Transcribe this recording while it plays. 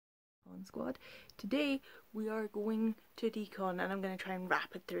Deecon squad. Today we are going to Deecon and I'm going to try and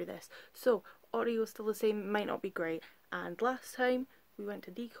rapid through this. So audio is still the same, it might not be great, and last time we went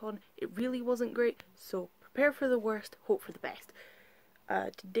to Deecon it really wasn't great, so prepare for the worst, hope for the best.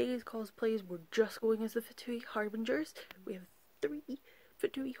 Today's cosplays, we're just going as the Fatui Harbingers. We have 3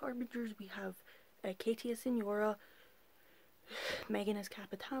 Fatui Harbingers. We have Katie as Senora, Megan as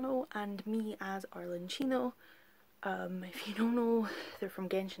Capitano, and me as Arlencino. If you don't know, they're from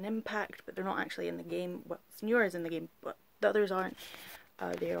Genshin Impact, but they're not actually in the game. Well, Senora's in the game, but the others aren't.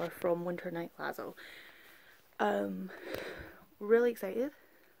 They are from Winter Night Lazo. Really excited.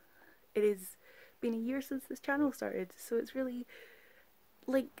 It has been a year since this channel started, so it's really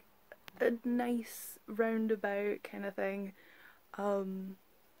like a nice roundabout kind of thing.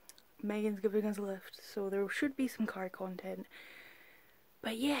 Megan's giving us a lift, so there should be some car content.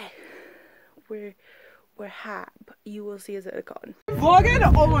 But yeah, we're hap. You will see us at a con.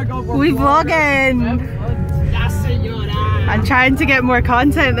 Vlogging? Oh my god, we're vlogging! Yes, senora! I'm trying to get more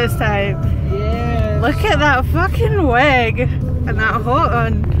content this time. Yeah. Look at that fucking wig and that hot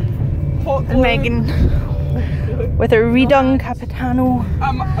on. And Megan with her redone Capitano.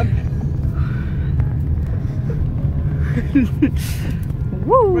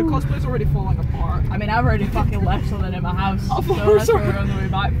 Woo! My cosplay's already falling apart. I mean, I've already fucking left something in my house, so that's what we're on the way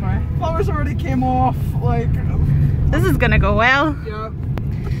back for. Flowers already came off, like... This is gonna go well. Yeah.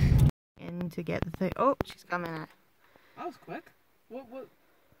 And to get the thing... Oh, she's coming at. That was quick. What was...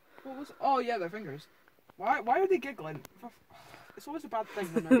 Oh yeah, their fingers. Why are they giggling? It's always a bad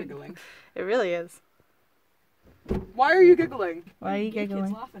thing when they're giggling. It really is. Why are you giggling? Why are you giggling?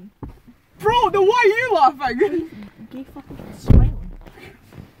 Kids laughing. Bro, then why are you laughing? Gay fucking kids smiling.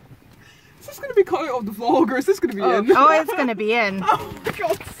 Is this gonna be cut out of the vlog, or is this gonna be in? Oh, it's gonna be in. Oh my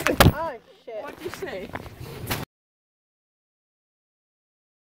god. Oh shit. What'd you say?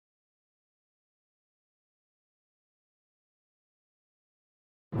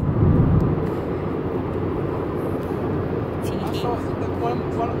 I saw one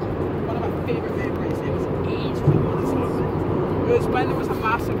of my favourite memories, it was ages ago this happened. It was when there was a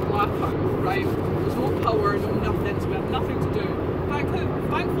massive blackout, right? There was no power, no nothing, so we had nothing to do.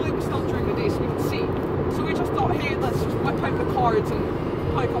 Thankfully it was still during the day so we could see. So we just thought, hey, let's just whip out the cards and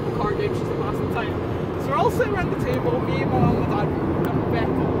play a couple card games just to pass the time. So we're all sitting around the table, me, my mum, my dad, and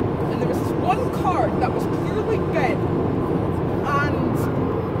Rebecca. And there was this one card that was clearly dead. And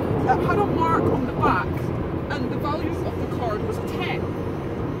it had a mark on the back. And the value of the card was a 10.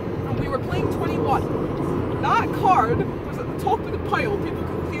 And we were playing 21. That card was at the top of the pile, people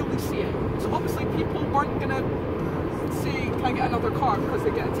could clearly see it. So obviously people weren't gonna say, can I get another card because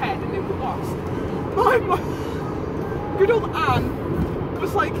they get a 10 and they were lost. Good old Anne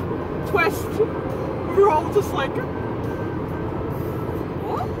was like, twist. We were all just like,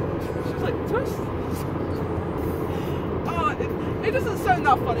 what? She was like, twist? Oh, it doesn't sound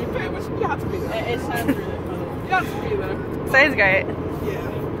that funny, but it was, you had to be there. It sounds really funny. You had to be there. Sounds great. Yeah.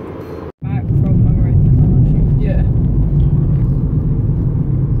 Back from Vanguard. Yeah.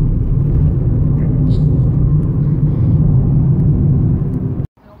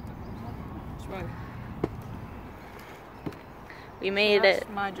 That's right. We made That's it.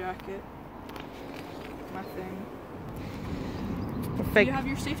 my jacket. My thing. Perfect. Do you have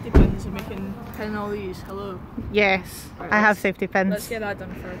your safety pins and we can pin all these? Hello. Yes, Right, I have safety pins. Let's get that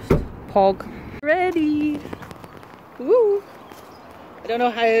done first. Pog. Ready. Woo. I don't know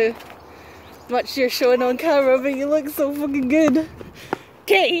how much you're showing on camera, but you look so fucking good.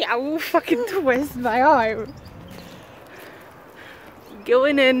 Okay, I will fucking twist my arm.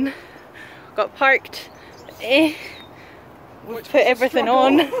 Going in. Got parked. We've put everything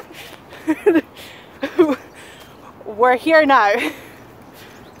on. We're here now.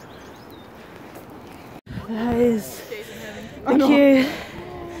 That is the queue.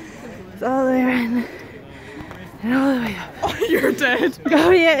 It's all there and all the way up. Oh, you're dead. Oh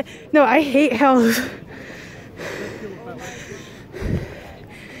yeah. No, I hate hills.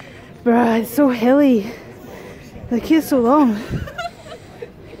 Bruh, it's so hilly. The queue's so long.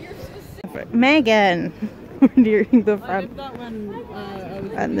 Megan. We're nearing the front.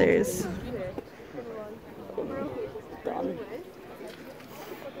 And there's done.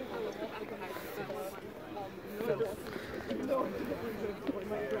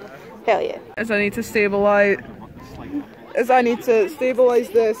 Hell yeah. As I need to stabilize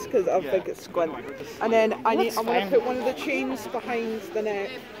this because I think it's squint. And then I'm gonna put one of the chains behind the neck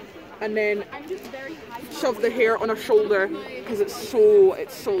and then shove the hair on her shoulder because it's so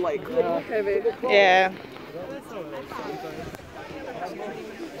like heavy. Yeah.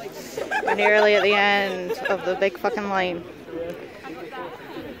 We're nearly at the end of the big fucking line.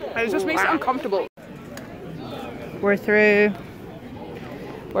 And it just makes it uncomfortable. We're through.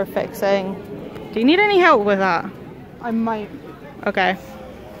 We're fixing. Do you need any help with that? I might. Okay.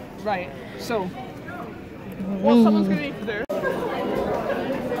 Right, so what someone's gonna need to do.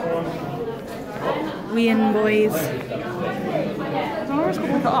 We in boys. I don't know where it's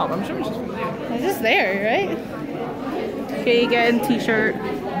going to pick it up. I'm sure it's just from there. It's just there, right? Okay, getting t-shirt.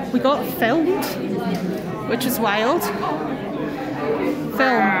 We got filmed, which is wild.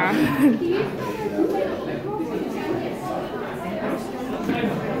 Film.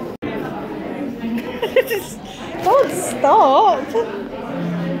 Don't stop.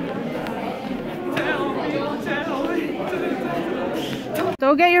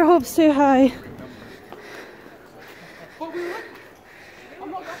 Don't get your hopes too high.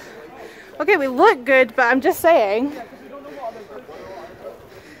 Okay, we look good, but I'm just saying.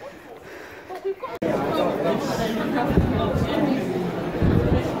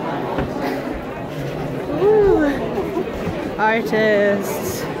 Ooh,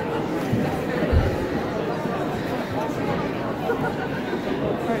 artists.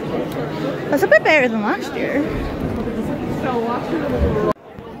 That's a bit better than last year.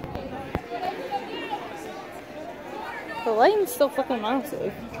 The line's still fucking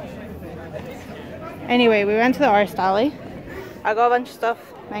massive. Anyway, we went to the artist alley. I got a bunch of stuff.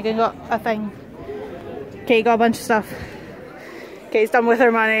 Megan got a thing. Kate got a bunch of stuff. Kate's done with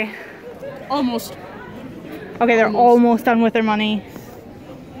her money. Almost. Okay, they're almost done with their money.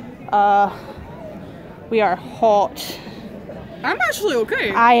 We are hot. I'm actually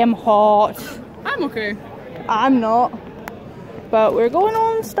okay. I am hot. I'm okay. I'm not. But we're going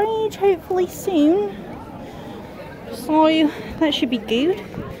on stage hopefully soon. So that should be good.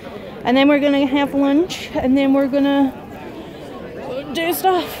 And then we're gonna have lunch and then we're gonna do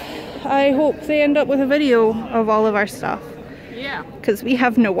stuff. I hope they end up with a video of all of our stuff. Yeah. Because we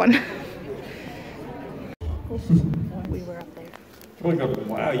have no one. We were up there. Oh my god,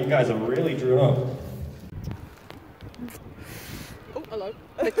 wow, you guys are really drew up. Oh, hello.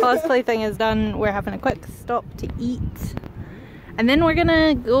 The cosplay thing is done. We're having a quick stop to eat. And then we're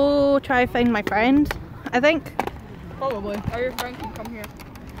gonna go try find my friend, I think. Probably. Or your friend can come here.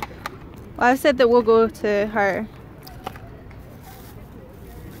 Well, I've said that we'll go to her.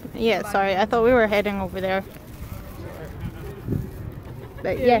 Yeah, sorry, I thought we were heading over there.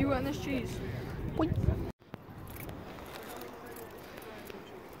 But yeah. You want this cheese?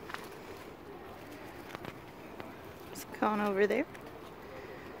 It's gone over there.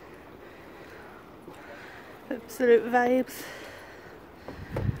 Absolute vibes.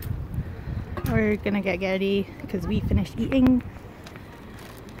 We're gonna get ready because we finished eating.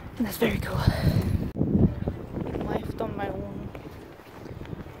 And that's very cool. Left on my own.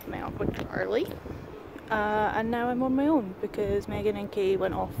 My up with Charlie. And now I'm on my own because Megan and Kay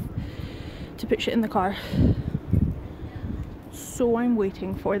went off to put shit in the car. So I'm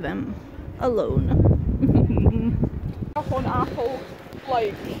waiting for them alone. Up on Apple,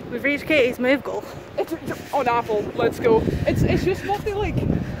 like We've reached Katie's move goal. it's on Apple. Let's go. It's just what they like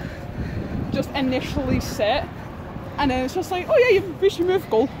just initially set, and then it's just like, oh yeah, you've reached your move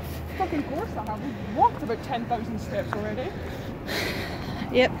goal. Fucking course I have. We've walked about 10,000 steps already.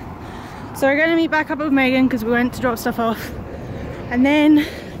 Yep. So we're gonna meet back up with Megan because we went to drop stuff off, and then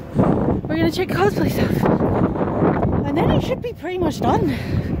we're gonna check cosplay stuff, and then it should be pretty much done.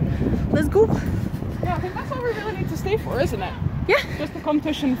 Let's go. Yeah, I think that's all we really need to stay for, isn't it? Yeah. Just the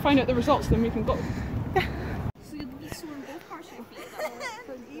competition, find out the results, then we can go. Yeah. So you'll be sewing both parts of your feet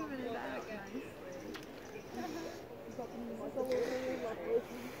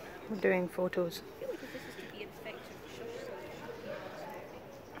We're doing photos.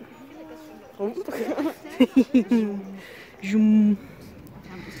 Zoom.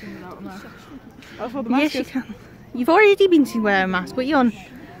 That's what the Yes, mask you is. can. You've already been seen wearing a mask. What are you on?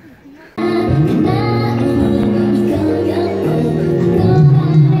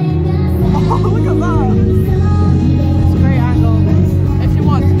 Oh, look at that! It's a great angle. If you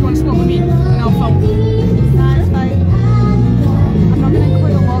want to swap with me, and I'll film. That's fine. I'm not going to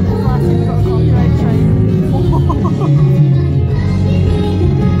include a lot because last time we got a copyright strike.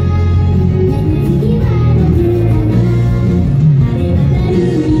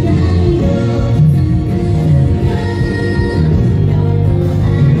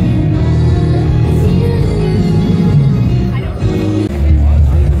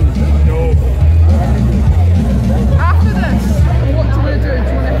 After this, what do you want to do? Do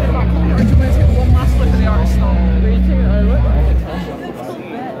you want to head back home, or do you want to take one last look at the artist now?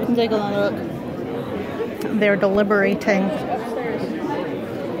 Take another look. They're deliberating.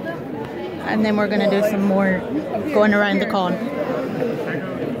 And then we're going to do some more going around the con.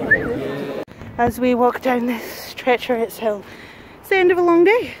 as we walk down this treacherous hill. It's the end of a long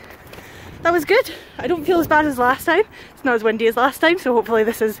day. That was good. I don't feel as bad as last time. It's not as windy as last time, so hopefully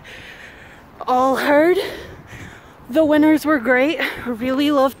this is all heard. The winners were great. I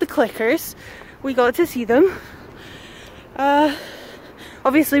really loved the clickers. We got to see them.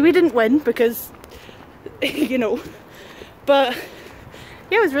 Obviously we didn't win because, you know, but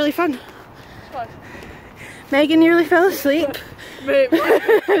yeah, it was really fun. Megan nearly fell asleep. Mate,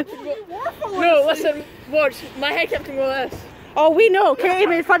 no, listen, watch. My head kept going like this. Oh, we know. Katie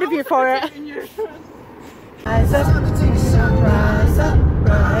made fun of you for it.